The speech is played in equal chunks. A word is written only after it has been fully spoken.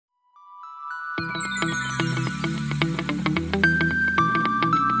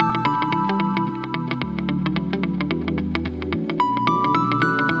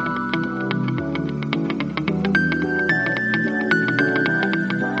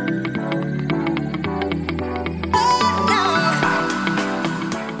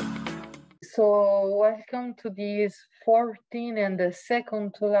So welcome to this 14th and the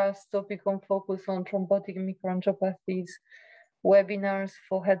second to last topic on focus on thrombotic microangiopathies webinars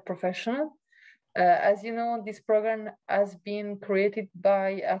for health professionals. As you know, this program has been created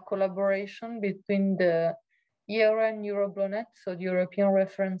by a collaboration between the ERN-EuroBloodNet, so the European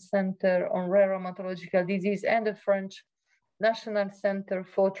Reference Center on Rare Hematological Disease, and the French National Center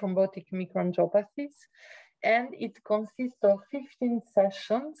for Thrombotic Microangiopathies. And it consists of 15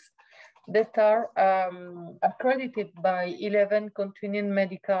 sessions that are accredited by 11 continuing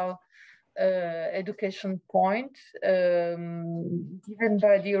medical education points given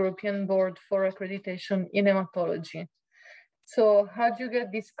by the European Board for Accreditation in Hematology. So how do you get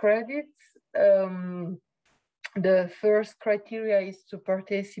these credits? The first criteria is to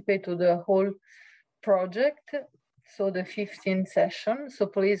participate to the whole project, so the 15 sessions. So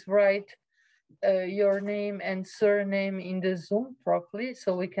please write your name and surname in the Zoom properly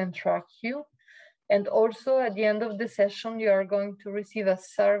so we can track you. And also at the end of the session, you are going to receive a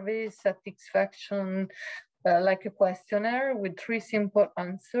survey satisfaction, like a questionnaire with 3 simple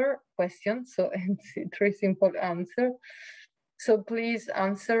questions, and 3 simple answers. So please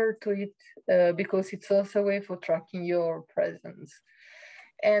answer to it because it's also a way for tracking your presence.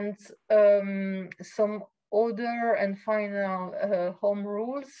 And some other and final home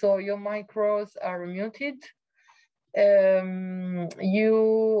rules. So your micros are muted.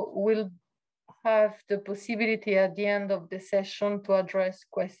 You will have the possibility at the end of the session to address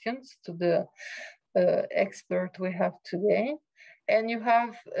questions to the expert we have today. And you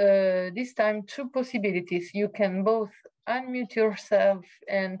have this time 2 possibilities. You can both unmute yourself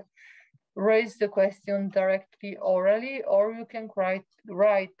and raise the question directly orally, or you can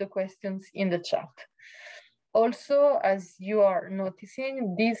write the questions in the chat. Also, as you are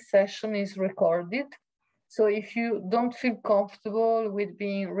noticing, this session is recorded. So if you don't feel comfortable with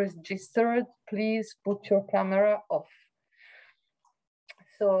being registered, please put your camera off.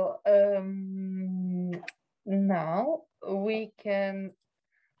 So now we can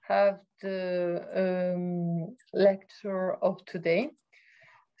have the lecture of today.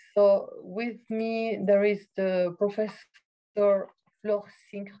 So with me, there is the Professor Flore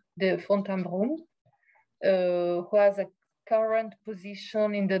de Fontbrune, who has a current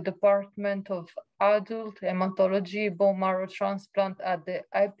position in the Department of Adult Hematology Bone Marrow Transplant at the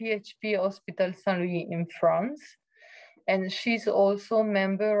IPHP Hospital Saint-Louis in France. And she's also a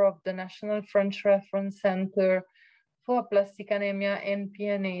member of the National French Reference Center for Aplastic Anemia and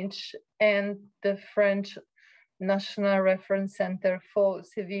PNH and the French National Reference Center for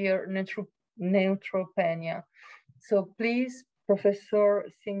Severe Neutropenia. So please, Professor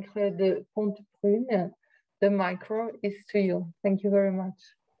Sicre de Fontbrune, the micro is to you. Thank you very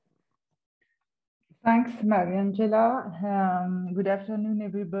much. Thanks, Mariangela. Good afternoon,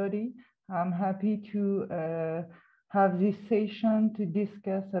 everybody. I'm happy to have this session to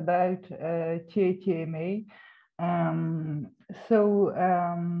discuss about TMA.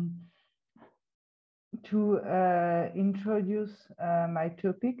 To introduce my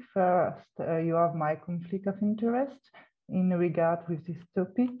topic, first, you have my conflict of interest in regard with this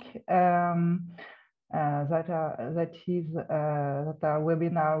topic. That are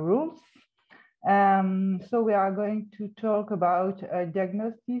webinar rules. So we are going to talk about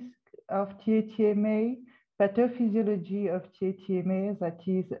diagnosis of TMA, pathophysiology of TMA that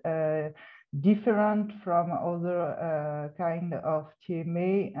is different from other kind of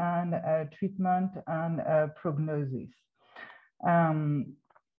TMA, and treatment and prognosis.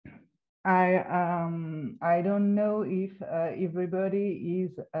 I don't know if everybody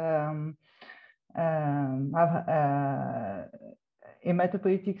is have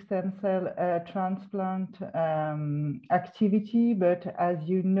hematopoietic stem cell transplant activity, but as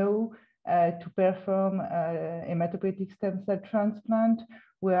you know, to perform hematopoietic stem cell transplant,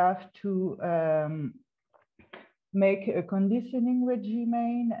 we have to make a conditioning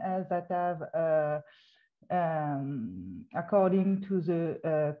regimen that have, according to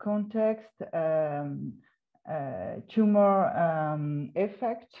the context, tumor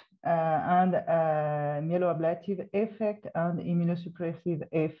effect and myeloablative effect and immunosuppressive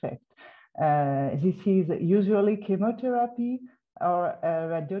effect. This is usually chemotherapy or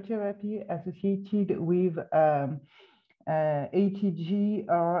radiotherapy associated with ATG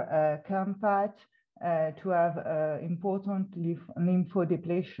or CAMPAT to have important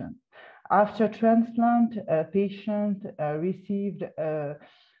lymphodepletion. After transplant, a patient received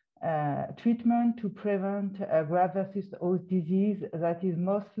treatment to prevent graft versus host disease that is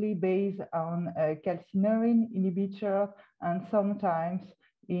mostly based on calcineurin inhibitors and sometimes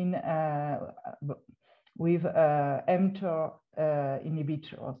with mTOR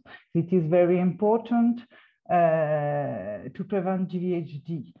inhibitors. It is very important to prevent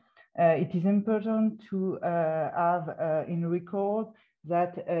GVHD. It is important to have in record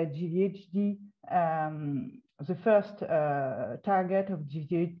that GVHD, the first target of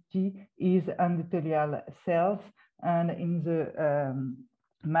GVHD is endothelial cells, and in the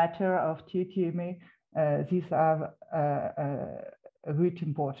matter of TMA, these have a great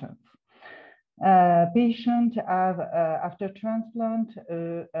importance. Patients have, after transplant,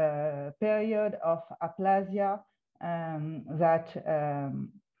 a period of aplasia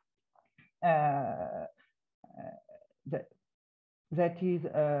that is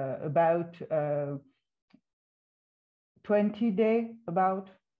about 20 days about,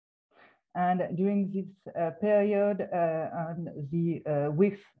 and during this period and the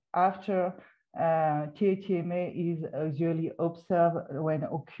weeks after, TMA is usually observed when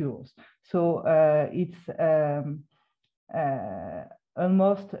occurs. So it's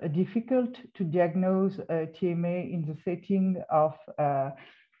almost difficult to diagnose TMA in the setting of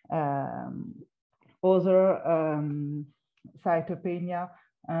other cytopenia,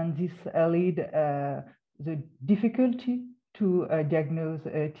 and this lead the difficulty to diagnose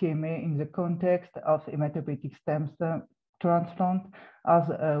TMA in the context of hematopoietic stem cell transplant, as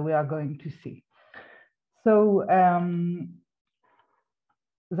we are going to see. So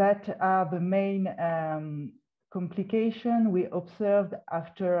that are the main complications we observed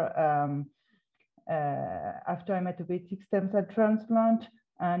after hematopoietic stem cell transplant,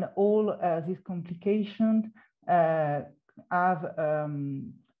 and all these complications have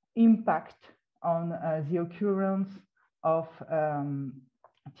impact on the occurrence of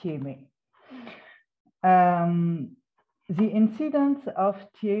TMA. The incidence of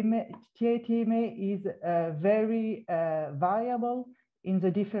TMA is very variable in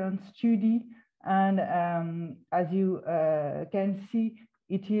the different studies, and as you can see,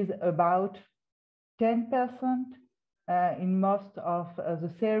 it is about 10% in most of the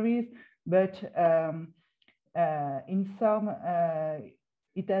series, but in some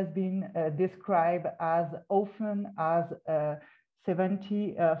it has been described as often as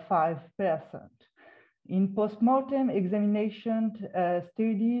 75%. In postmortem examination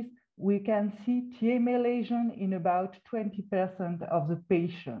studies, we can see TMA lesion in about 20% of the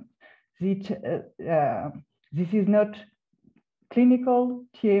patients. This is not clinical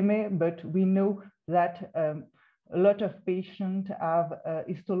TMA, but we know that a lot of patients have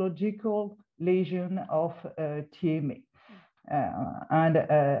histological lesion of TMA.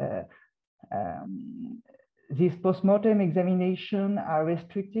 These postmortem examinations are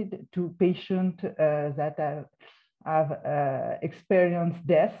restricted to patients that have experienced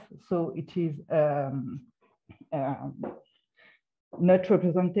death, so it is not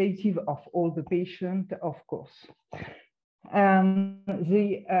representative of all the patients, of course.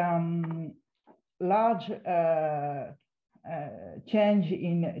 The large change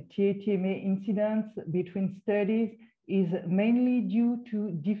in TMA incidence between studies is mainly due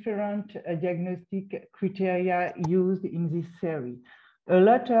to different diagnostic criteria used in this series. A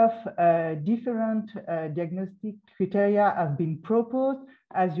lot of different diagnostic criteria have been proposed,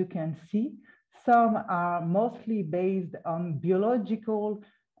 as you can see. Some are mostly based on biological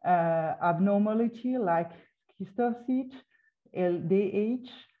abnormality like schistocyte, LDH,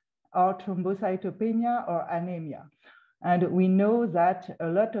 or thrombocytopenia or anemia. And we know that a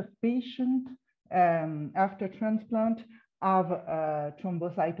lot of patients after transplant have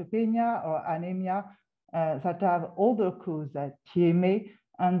thrombocytopenia or anemia that have other causes than TMA,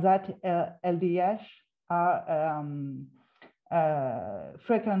 and that LDH are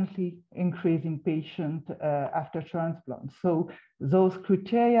frequently increasing patients after transplant. So those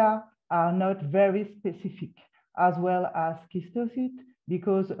criteria are not very specific, as well as schistocyte,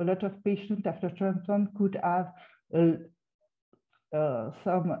 because a lot of patients after transplant could have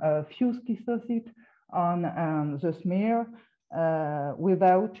some few schistocytes on the smear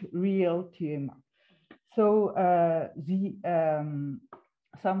without real TMA. So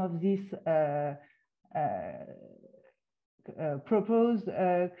some of these proposed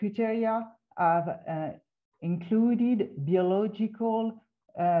criteria have included biological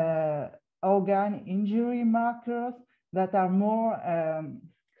organ injury markers that are more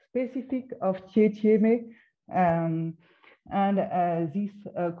specific of TMA. And this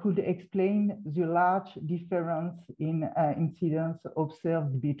could explain the large difference in incidence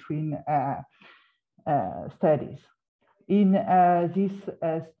observed between studies. In this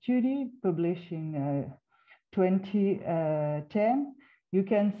study published in 2010, you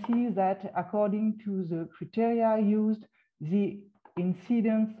can see that according to the criteria used, the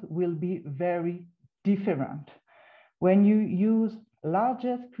incidence will be very different. When you use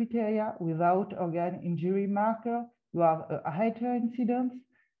largest criteria without organ injury marker, you have a higher incidence,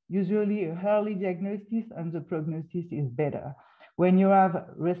 usually a early diagnosis, and the prognosis is better. When you have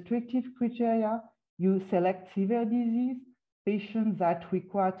restrictive criteria, you select severe disease, patients that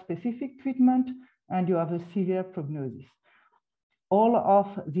require specific treatment, and you have a severe prognosis. All of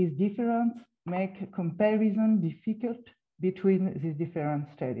these differences make comparison difficult between these different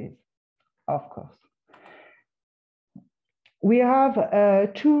studies, of course. We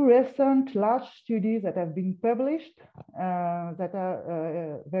have two recent large studies that have been published that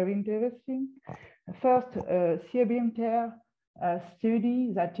are very interesting. First, CBMTR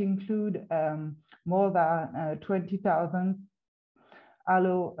study that include more than 20,000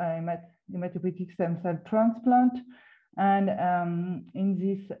 allo hematopoietic stem cell transplant. And in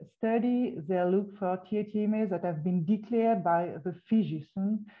this study, they look for TMAs that have been declared by the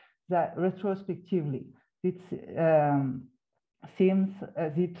physician that retrospectively. It seems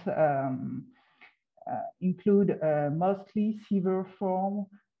it include mostly severe form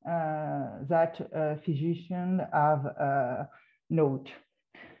that physicians have note.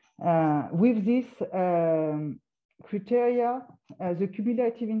 With this criteria, the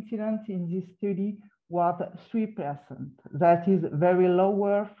cumulative incidence in this study was 3%. That is very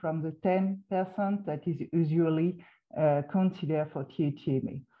lower from the 10% that is usually considered for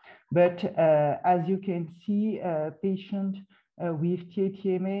TMA. But as you can see, patients with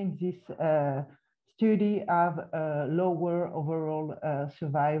TMA in this study have a lower overall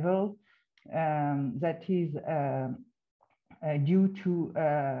survival. That is due to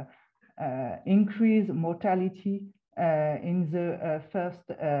increased mortality in the first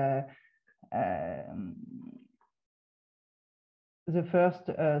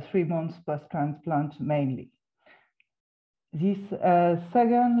 3 months post-transplant mainly. This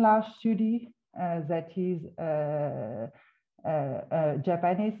second large study that is a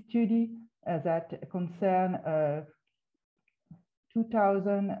Japanese study that concern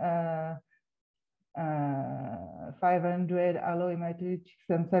 2,500 allohematopoietic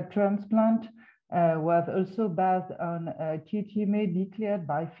stem cell transplant was also based on TMA declared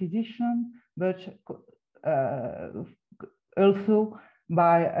by physician, but also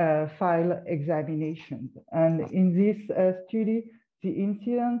by file examination. And in this study, the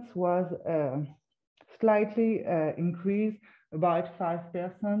incidence was slightly increased, about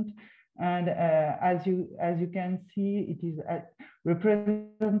 5%. And as you can see, it is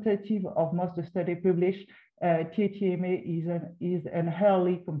representative of most of the study published. TMA is an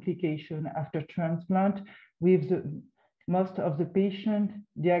early complication after transplant, with most of the patients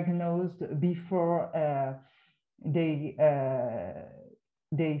diagnosed before day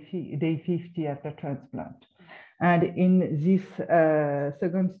 50 after transplant. And in this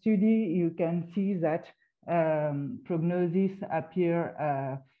second study, you can see that prognosis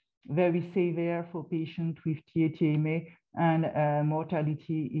appear very severe for patients with TMA, and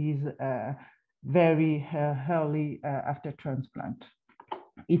mortality is very early after transplant.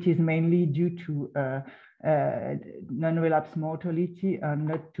 It is mainly due to non-relapse mortality and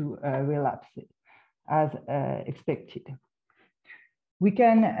not to relapse as expected. We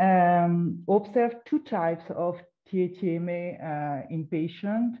can observe two types of TMA in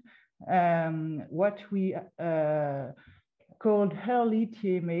patients. What we called early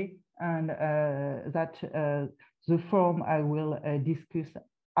TMA, and that the form I will discuss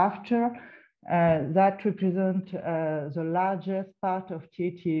after, that represent the largest part of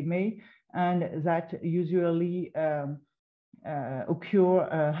TMA, and that usually occur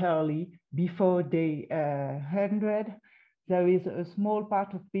early before day 100. There is a small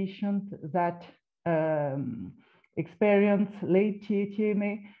part of patients that experience late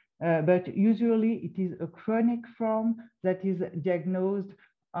TMA, but usually it is a chronic form that is diagnosed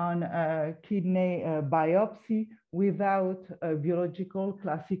on a kidney biopsy without a biological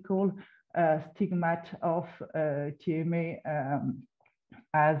classical stigmat of TMA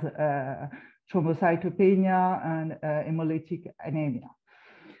as thrombocytopenia and hemolytic anemia.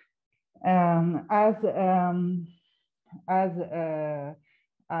 As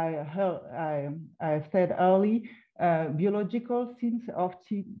I said early, biological signs of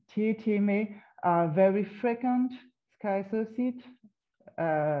TMA are very frequent: schizocyte,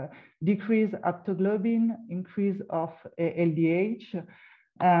 decrease haptoglobin, increase of LDH.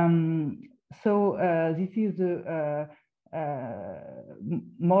 This is the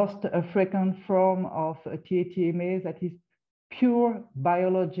most frequent form of TMA, that is pure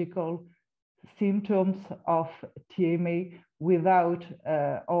biological symptoms of TMA without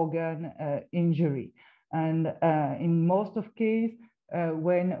organ injury. And in most of cases,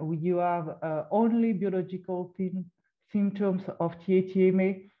 when you have only biological symptoms of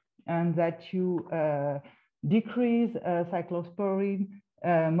TMA and that you decrease cyclosporine,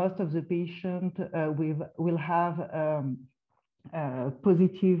 most of the patients will have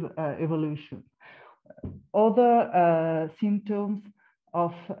positive evolution. Other symptoms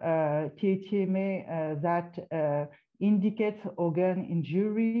of TMA that indicates organ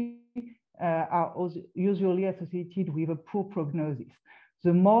injury are usually associated with a poor prognosis.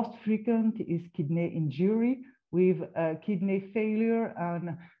 The most frequent is kidney injury with kidney failure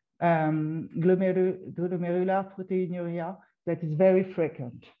and glomerular proteinuria that is very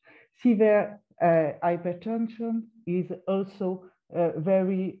frequent. Severe hypertension is also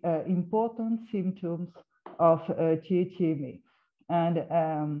very important symptoms of TMA.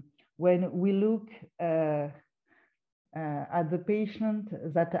 And when we look at the patient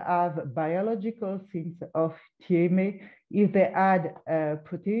that have biological signs of TMA, if they had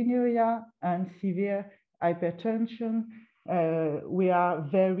proteinuria and severe hypertension, we are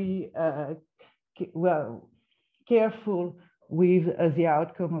very careful with the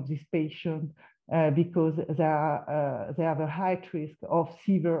outcome of this patient because they have a high risk of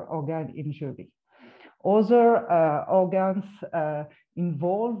severe organ injury. Other organs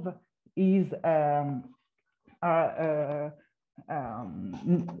involved is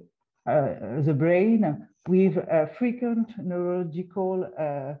the brain, with frequent neurological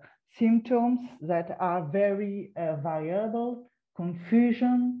symptoms that are very variable: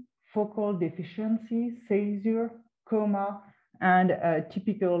 confusion, focal deficiency, seizure, coma, and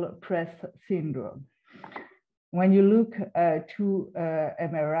typical press syndrome. When you look to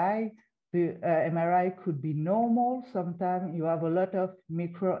MRI, the MRI could be normal. Sometimes you have a lot of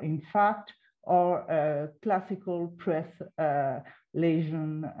microinfarct or classical press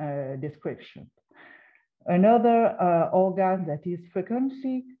lesion description. Another organ that is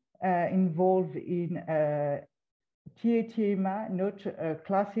frequently involved in TMA, not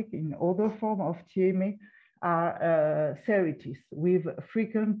classic in other form of TMA, are seritis, with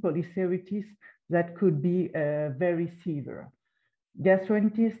frequent polyseritis that could be very severe.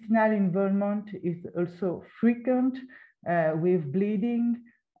 Gastrointestinal involvement is also frequent with bleeding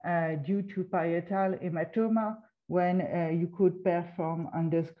due to parietal hematoma when you could perform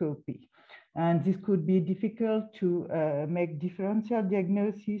endoscopy. And this could be difficult to make differential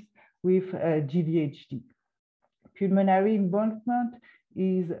diagnosis with GVHD. Pulmonary involvement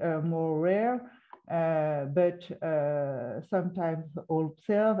is more rare, but sometimes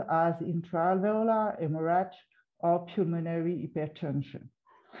observed as intraalveolar hemorrhage or pulmonary hypertension.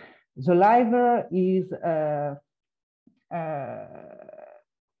 The liver is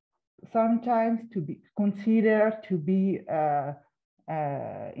sometimes to be considered to be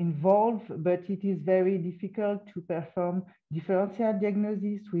involved, but it is very difficult to perform differential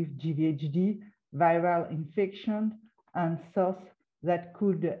diagnosis with GVHD, viral infection, and SOS that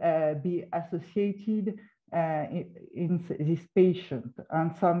could be associated in this patient.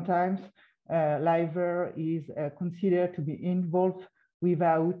 And sometimes liver is considered to be involved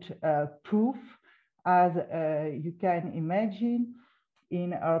without proof. As you can imagine,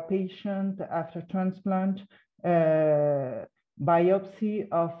 in our patient after transplant, biopsy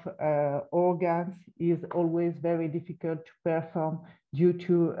of organs is always very difficult to perform due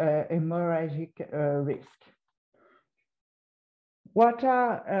to hemorrhagic risk. What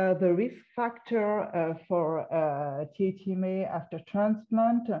are the risk factors for TMA after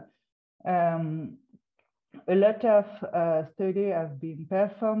transplant? A lot of studies have been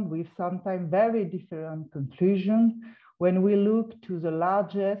performed with sometimes very different conclusions. When we look to the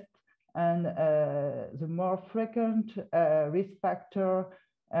largest and the more frequent risk factor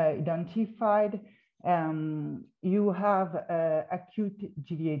identified, you have acute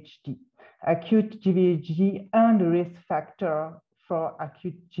GVHD. Acute GVHD and risk factor for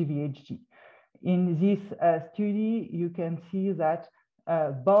acute GVHD. In this study, you can see that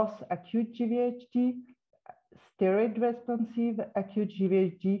both acute GVHD, steroid responsive acute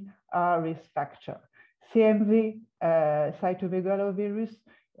GVHD are risk factor. CMV, cytomegalovirus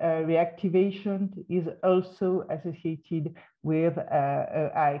reactivation is also associated with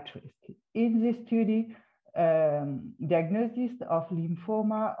a high risk. In this study, diagnosis of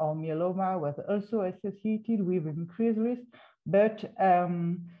lymphoma or myeloma was also associated with increased risk, but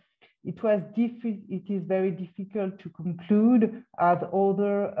it is very difficult to conclude, as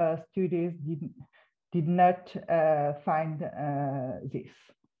other studies did not find this.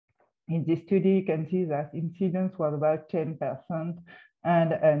 In this study, you can see that incidence was about 10%,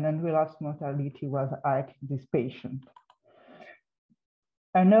 and non-relapse mortality was high in this patient.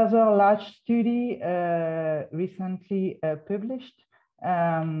 Another large study recently published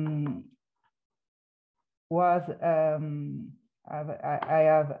was, I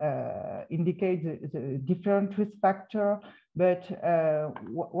have indicated the different risk factor, but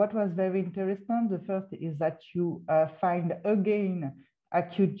what was very interesting, the first is that you find again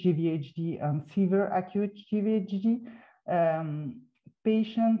acute GVHD and severe acute GVHD.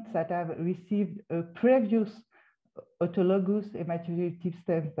 Patients that have received a previous autologous hematopoietic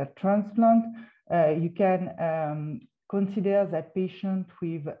stem cell transplant, you can consider that patients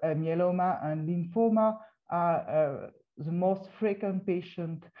with myeloma and lymphoma are the most frequent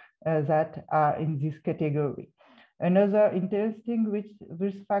patients that are in this category. Another interesting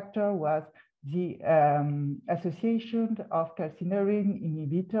risk factor was the association of calcineurin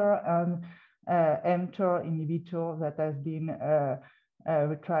inhibitor and mTOR inhibitor that has been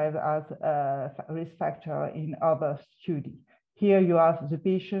retrieved as a risk factor in other studies. Here you have the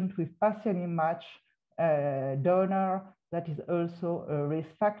patient with partially matched donor that is also a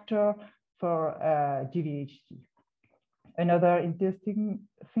risk factor for GVHD. Another interesting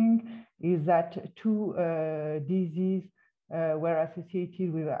thing is that two diseases were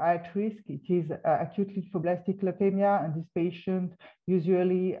associated with a high risk. It is acute lymphoblastic leukemia, and this patient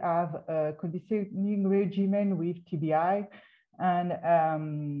usually have a conditioning regimen with TBI, and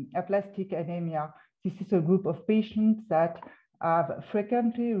aplastic anemia. This is a group of patients that have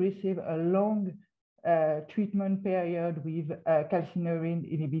frequently received a long treatment period with calcineurin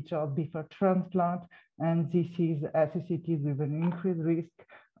inhibitors before transplant, and this is associated with an increased risk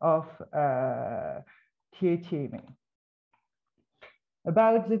of TMA.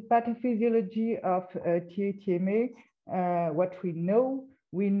 About the pathophysiology of TMA, what we know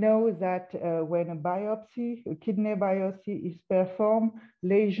that when a biopsy, a kidney biopsy is performed,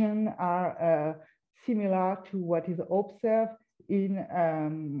 lesions are similar to what is observed in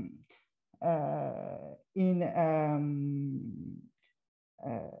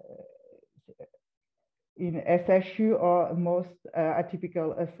SHU or most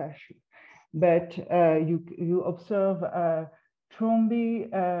atypical SHU. But you observe thrombi,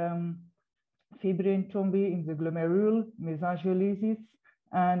 fibrin thrombi in the glomerule, mesangiolisis,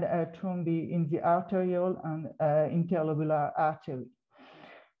 and thrombi in the arterial and interlobular artery.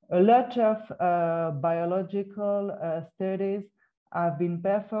 A lot of biological studies have been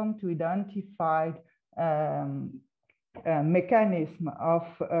performed to identify mechanism of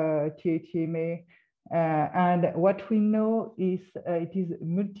TMA, and what we know is it is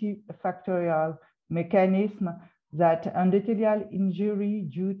multifactorial mechanism that endothelial injury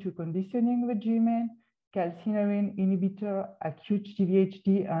due to conditioning regimen, calcineurin inhibitor, acute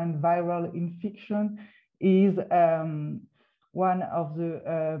GVHD, and viral infection is one of the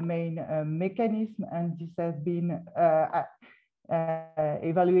main mechanisms, and this has been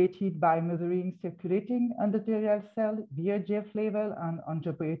evaluated by measuring circulating endothelial cell, VEGF level, and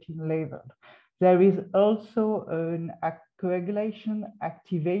angiopoietin level. There is also an coagulation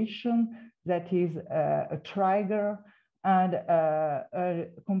activation that is a trigger, and a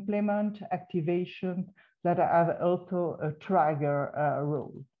complement activation that have also a trigger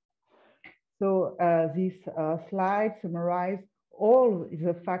role. So this slide summarizes all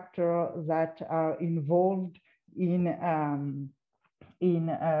the factors that are involved in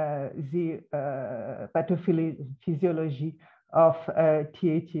the pathophysiology of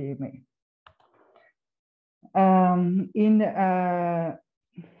TMA. In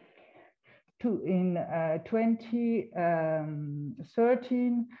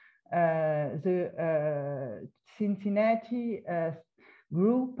 2013, the Cincinnati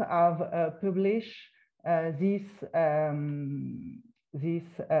group have published this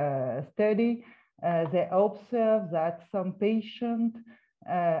study. They observed that some patients,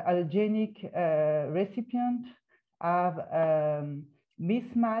 allogeneic recipients, have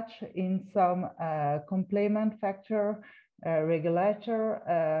mismatch in some complement factor regulator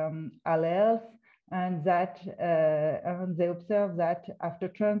alleles, and that and they observe that after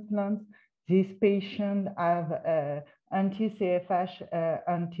transplant, these patients have anti-CFH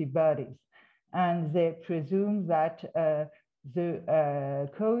antibodies, and they presume that the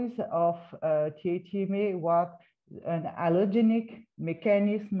cause of TMA was an allogenic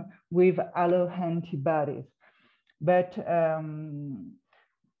mechanism with alloantibodies. But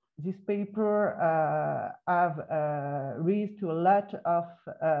this paper have raised to a lot of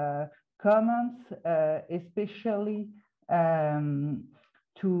comments, especially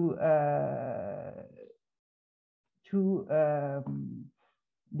to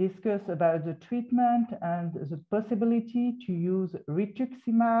discuss about the treatment and the possibility to use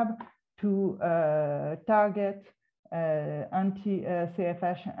rituximab to target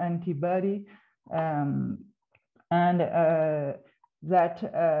anti-CFH antibody, and that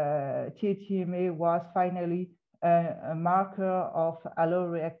TMA was finally a marker of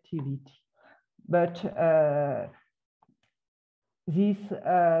alloreactivity. But this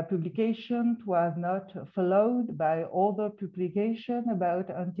publication was not followed by other publications about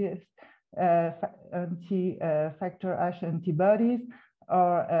anti-factor H antibodies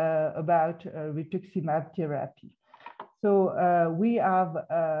or about rituximab therapy. So we have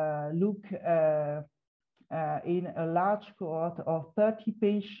looked in a large cohort of 30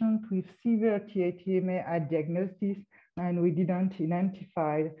 patients with severe TMA at diagnosis, and we didn't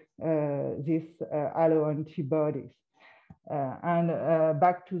identify these alloantibodies.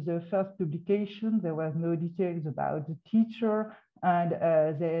 Back to the first publication, there was no details about the teacher, and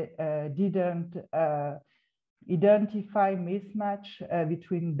they didn't identify mismatch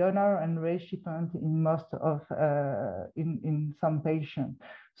between donor and recipient in most of in some patients.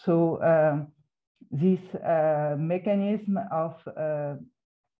 So this mechanism of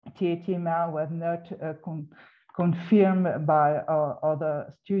TMA was not confirmed by our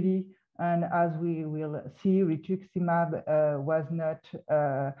other study. And as we will see, rituximab was not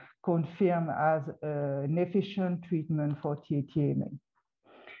confirmed as an efficient treatment for TMA.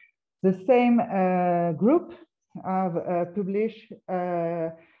 The same group have published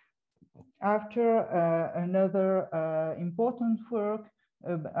after another important work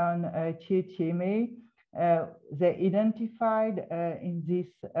on TMA. They identified in this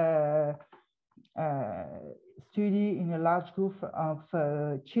study in a large group of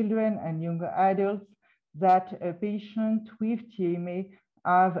children and younger adults that a patient with TMA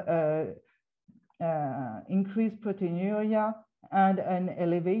have increased proteinuria and an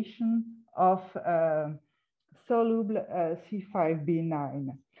elevation of soluble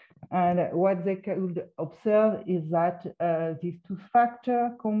C5b9. And what they could observe is that these two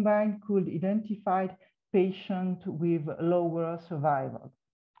factors combined could identify patients with lower survival.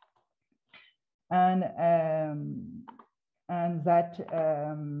 And that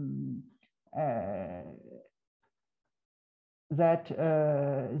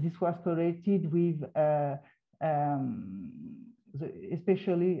this was correlated with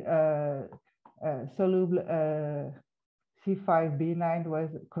especially soluble C5b9 was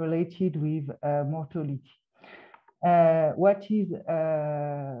correlated with mortality. What is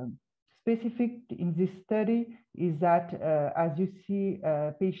specific in this study is that, as you see,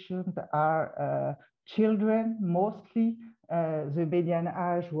 patients are children mostly. The median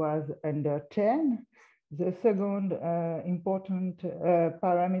age was under 10. The second important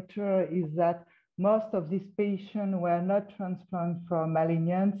parameter is that most of these patients were not transplanted from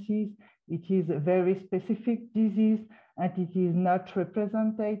malignancies. It is a very specific disease, and it is not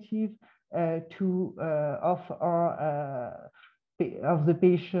representative of the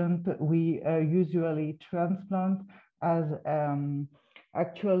patient we usually transplant, as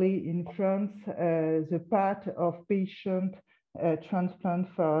actually in France, the part of patient transplant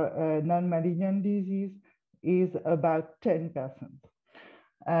for non-malignant disease is about 10%.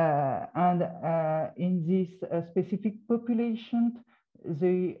 And in this specific population,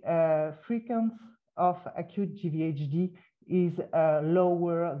 the frequency of acute GVHD is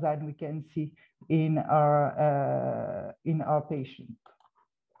lower than we can see in our patients.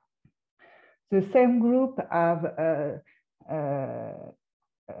 The same group have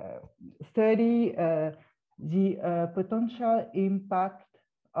studied the potential impact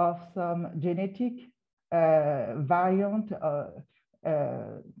of some genetic variant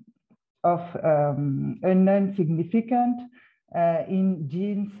of unknown significant in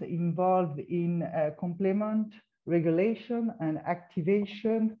genes involved in complement regulation and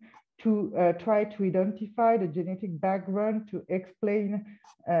activation to try to identify the genetic background to explain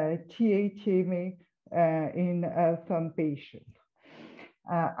TMA in some patients.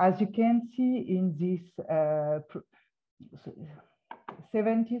 As you can see in this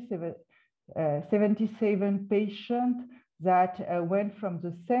 77 patients that went from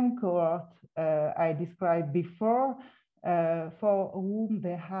the same cohort I described before, for whom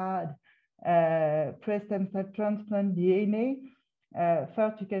they had breast stem cell transplant DNA.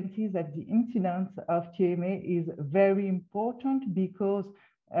 First, you can see that the incidence of TMA is very important because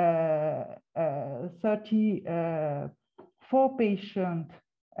 34 patients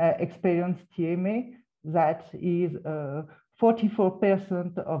experienced TMA, that is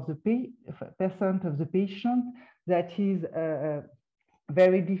 44% of the patient. That is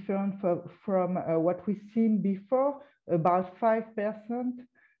very different from what we've seen before, about 5%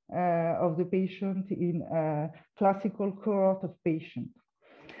 of the patient in classical cohort of patients.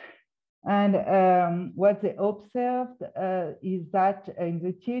 And what they observed is that in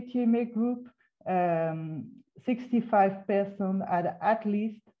the TMA group, 65% had at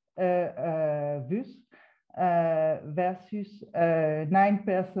least VUS versus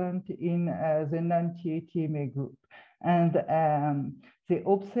 9% in the non-TMA group. And they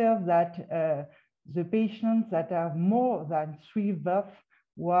observed that the patients that have more than 3 VUS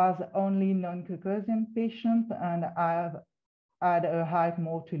was only non-Caucasian patients and have had a high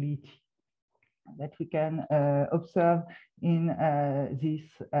mortality that we can observe in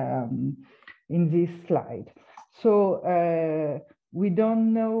this slide. So we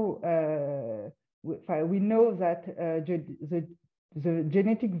don't know, we know that the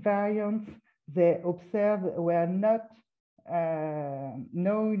genetic variants they observed were not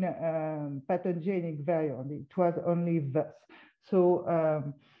known pathogenic variant. It was only VUS. So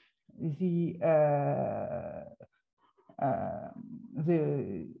the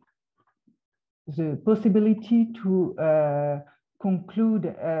possibility to conclude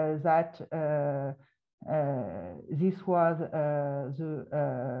that this was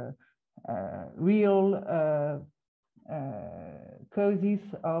the real causes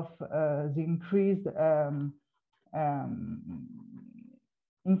of the increased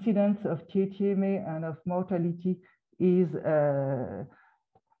incidence of TMA and of mortality is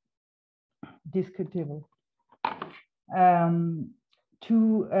discutable.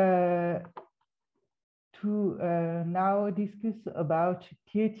 To now discuss about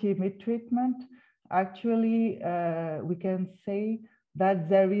TMA treatment, actually we can say that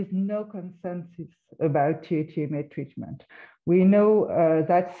there is no consensus about TMA treatment. We know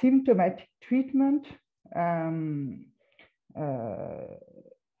that symptomatic treatment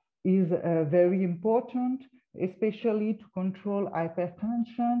is very important, especially to control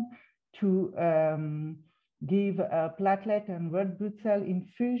hypertension, to give a platelet and red blood cell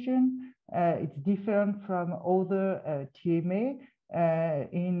infusion. It's different from other TMA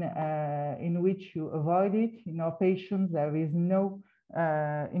in which you avoid it. In our patients, there is no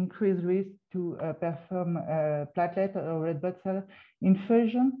increased risk to perform platelet or red blood cell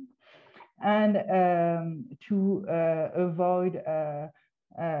infusion, and to avoid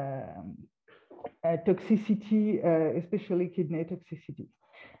toxicity, especially kidney toxicity.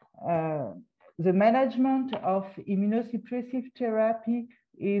 The management of immunosuppressive therapy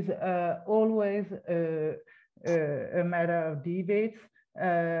is always a matter of debate,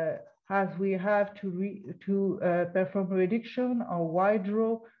 as we have to perform reduction or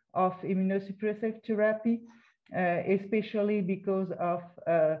withdrawal of immunosuppressive therapy, especially because of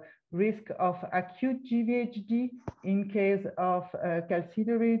risk of acute GVHD in case of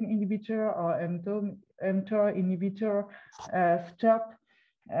calcineurin inhibitor or mTOR inhibitor stop.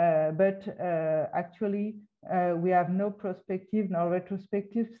 But actually, we have no prospective nor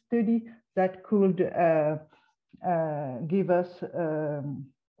retrospective study that could give us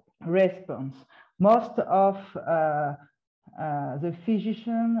response. Most of the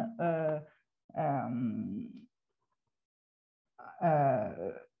physicians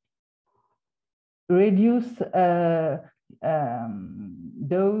reduce the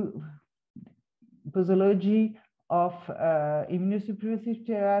posology of immunosuppressive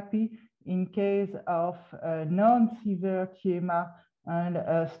therapy in case of non-severe TMA and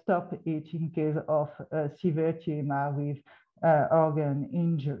stop it in case of severe TMA with organ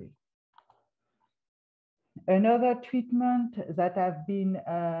injury. Another treatment that have been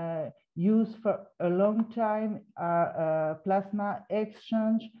used for a long time are plasma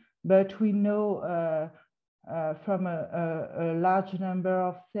exchange, but we know from a large number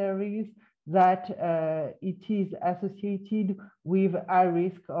of theories that it is associated with high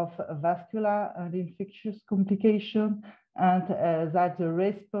risk of vascular and infectious complication, and that the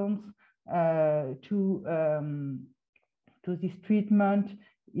response to this treatment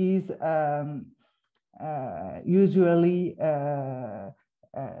is usually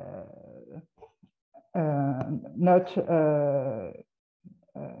not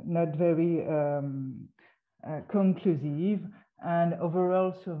very conclusive, and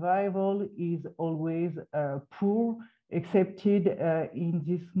overall survival is always poor, excepted in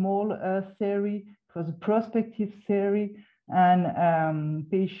this small theory for the prospective theory, and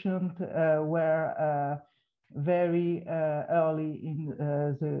patients were very early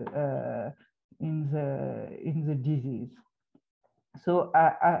in the disease. So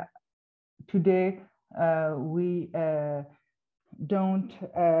today we don't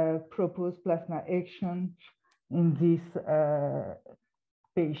propose plasma exchange in this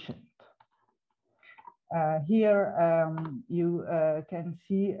patient. Here you can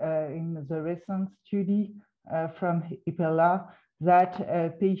see in the recent study from IPELA that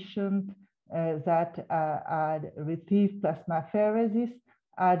a patient that had received plasmapheresis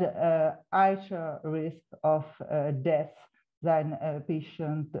had a higher risk of death than a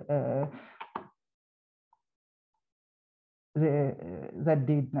patient that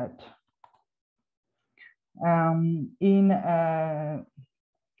did not. In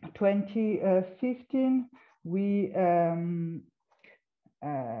 2015, we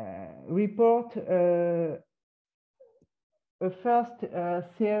report a first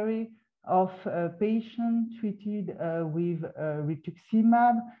series of patients treated with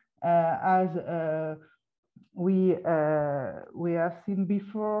rituximab, as we have seen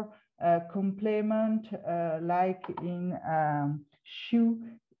before. Complement, like in SHU,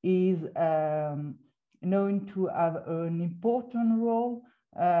 is known to have an important role,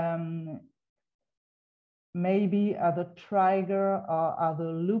 maybe as a trigger or as a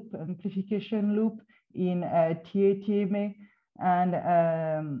loop, amplification loop in TMA, and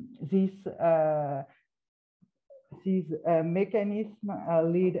this mechanism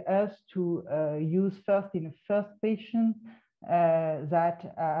lead us to use first in the first patient that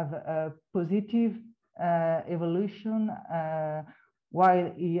have a positive evolution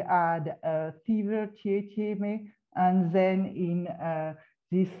while he had a fever TMA, and then in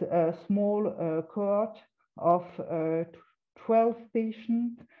this small cohort of 12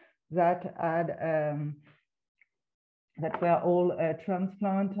 patients that had that were all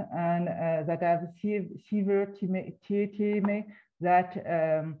transplant and that have severe TMA that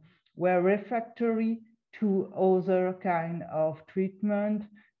were refractory to other kind of treatment,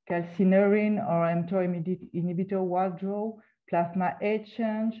 calcineurin or mTOR inhibitor withdrawal, plasma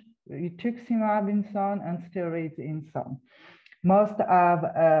exchange, rituximab in some, and steroids in some. Most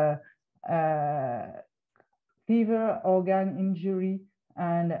have fever, organ injury,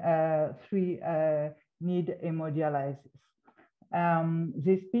 and 3 need hemodialysis.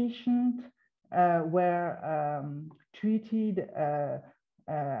 These patients were treated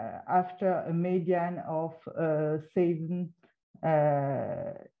after a median of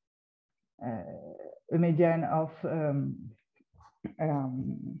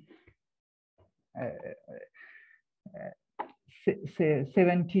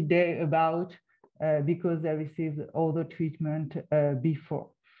 70 days about, because they received all the treatment before.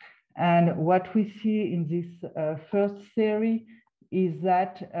 And what we see in this first series is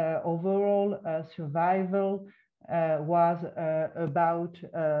that overall survival was about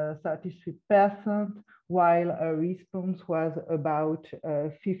 33%, while a response was about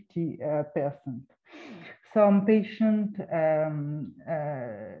 50%. Some patients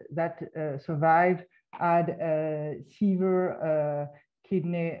that survived had severe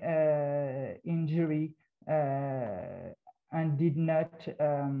kidney injury and did not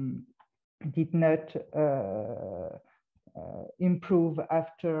improve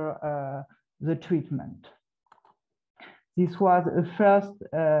after the treatment. This was a first.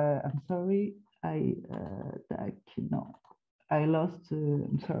 I'm sorry, I lost.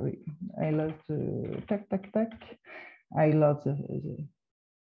 I'm sorry, I lost. I lost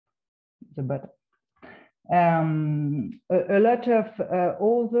the button. A lot of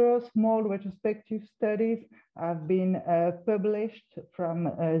other small retrospective studies have been published from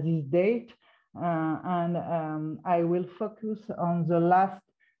this date, and I will focus on the last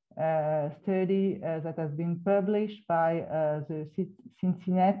study that has been published by the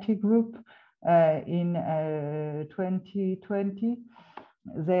Cincinnati group in 2020.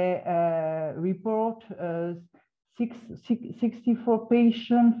 They report 64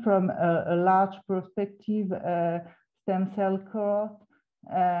 patients from a large prospective stem cell cohort.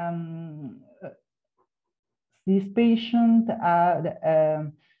 These patients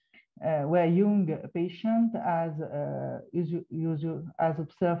were young patients, as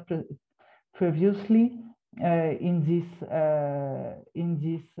observed previously in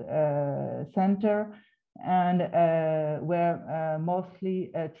this center, and were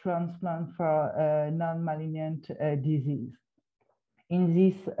mostly transplant for non-malignant disease. In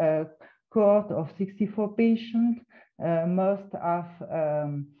this cohort of 64 patients, most have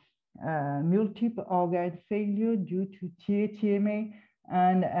multiple organ failure due to TMA,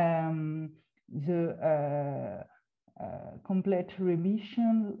 and the complete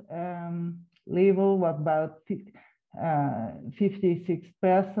remission level was about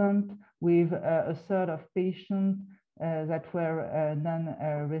 56%, with a third of patients that were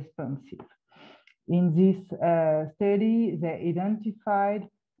non-responsive. In this study, they identified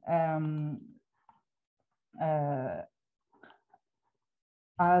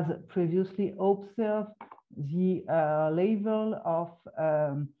as previously observed the level of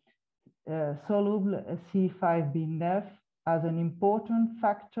soluble C5b-Nef as an important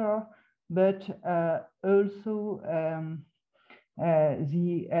factor, but also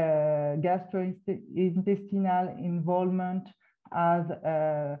the gastrointestinal involvement as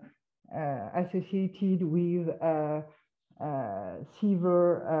associated with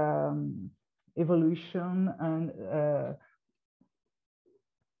severe evolution and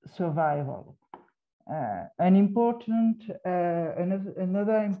survival. Another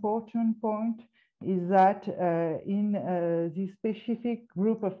important point is that in this specific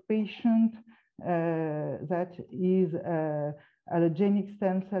group of patients that is allogeneic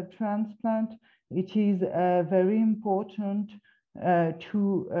stem cell transplant, it is very important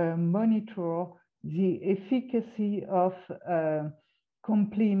to monitor the efficacy of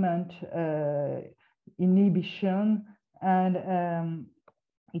complement inhibition, and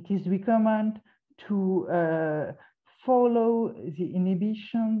it is recommended to follow the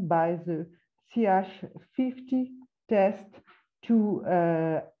inhibition by the CH50 test to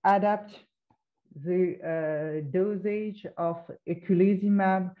adapt the dosage of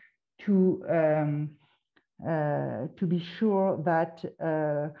eculizumab to be sure that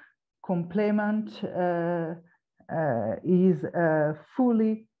complement is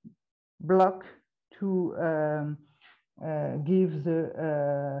fully blocked to give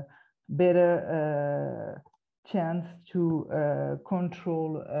the better chance to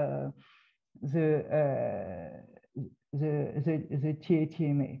control the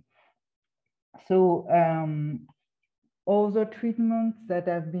TMA. So other treatments that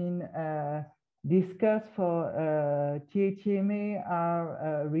have been discussed for TMA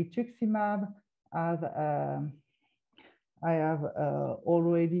are rituximab, as I have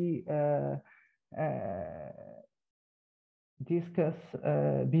already discussed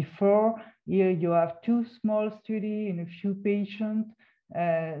before. Here you have two small studies in a few patients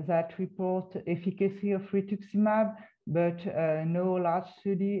that report efficacy of rituximab, but no large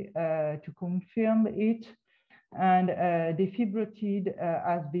study to confirm it. And defibrotide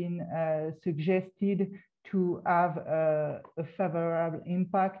has been suggested to have a favorable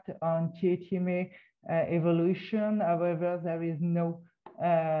impact on TMA evolution. However, there is no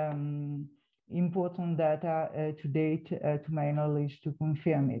important data to date, to my knowledge, to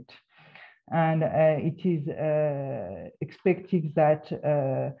confirm it. And it is expected that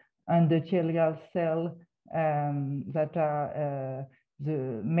endothelial cells that are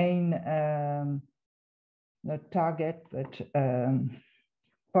the main not target, but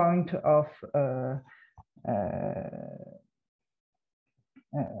point of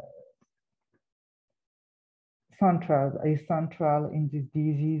central in this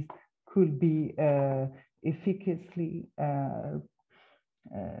disease could be efficaciously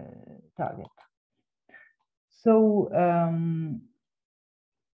target. So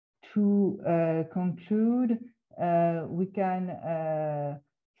to conclude, we can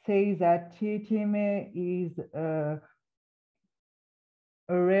say that TMA is a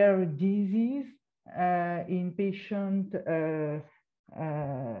rare disease in patient,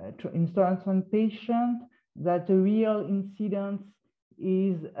 in transplant patient, that the real incidence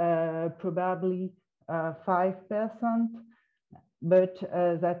is probably 5%, but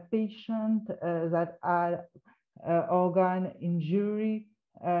that patient that are organ injury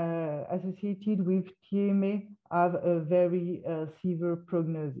associated with TMA have a very severe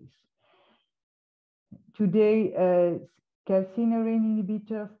prognosis. Today, calcineurin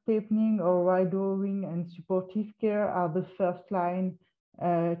inhibitors, stapling or widowing and supportive care are the first-line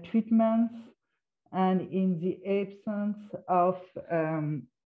treatments. And in the absence of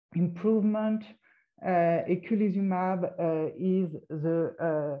improvement, eculizumab is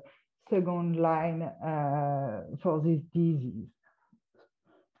the second line for this disease.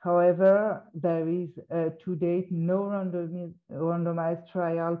 However, there is to date no randomized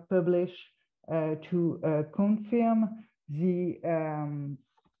trial published to confirm the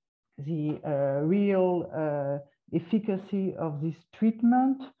real efficacy of this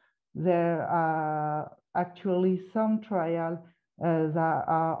treatment. There are actually some trials that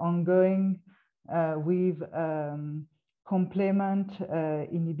are ongoing with complement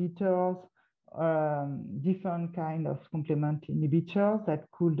inhibitors, different kind of complement inhibitors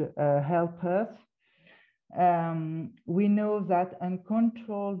that could help us. We know that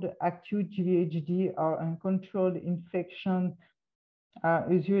uncontrolled acute GVHD or uncontrolled infection are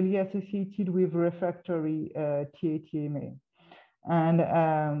usually associated with refractory TMA.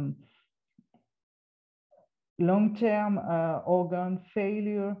 And long-term organ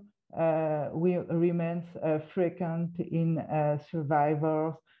failure remains frequent in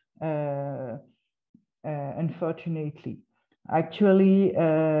survivors, unfortunately. Actually,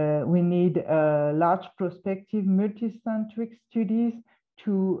 we need large prospective multicentric studies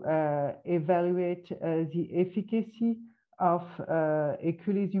to evaluate the efficacy of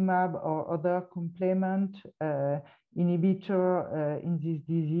eculizumab or other complement inhibitor in this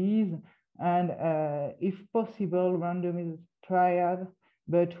disease, and if possible, randomized trial.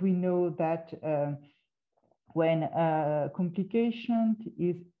 But we know that when complication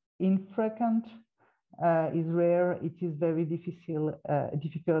is infrequent, is rare, it is very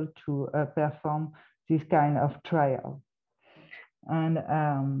difficult to perform this kind of trial. And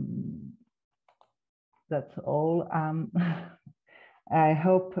that's all. I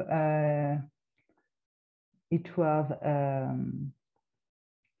hope it was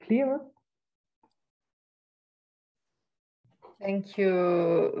clear. Thank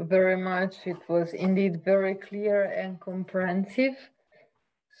you very much. It was indeed very clear and comprehensive.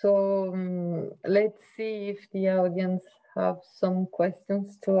 So let's see if the audience have some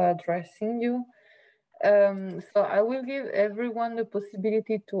questions to addressing you. So I will give everyone the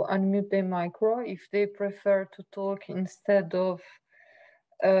possibility to unmute their micro if they prefer to talk instead of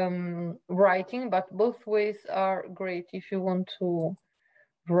writing, but both ways are great if you want to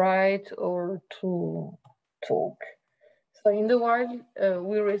write or to talk. So in the while,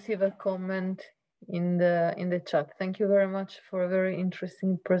 we receive a comment in the chat. Thank you very much for a very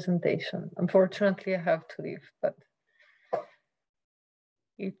interesting presentation. Unfortunately, I have to leave, but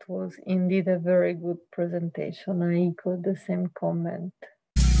it was indeed a very good presentation. I echo the same comment.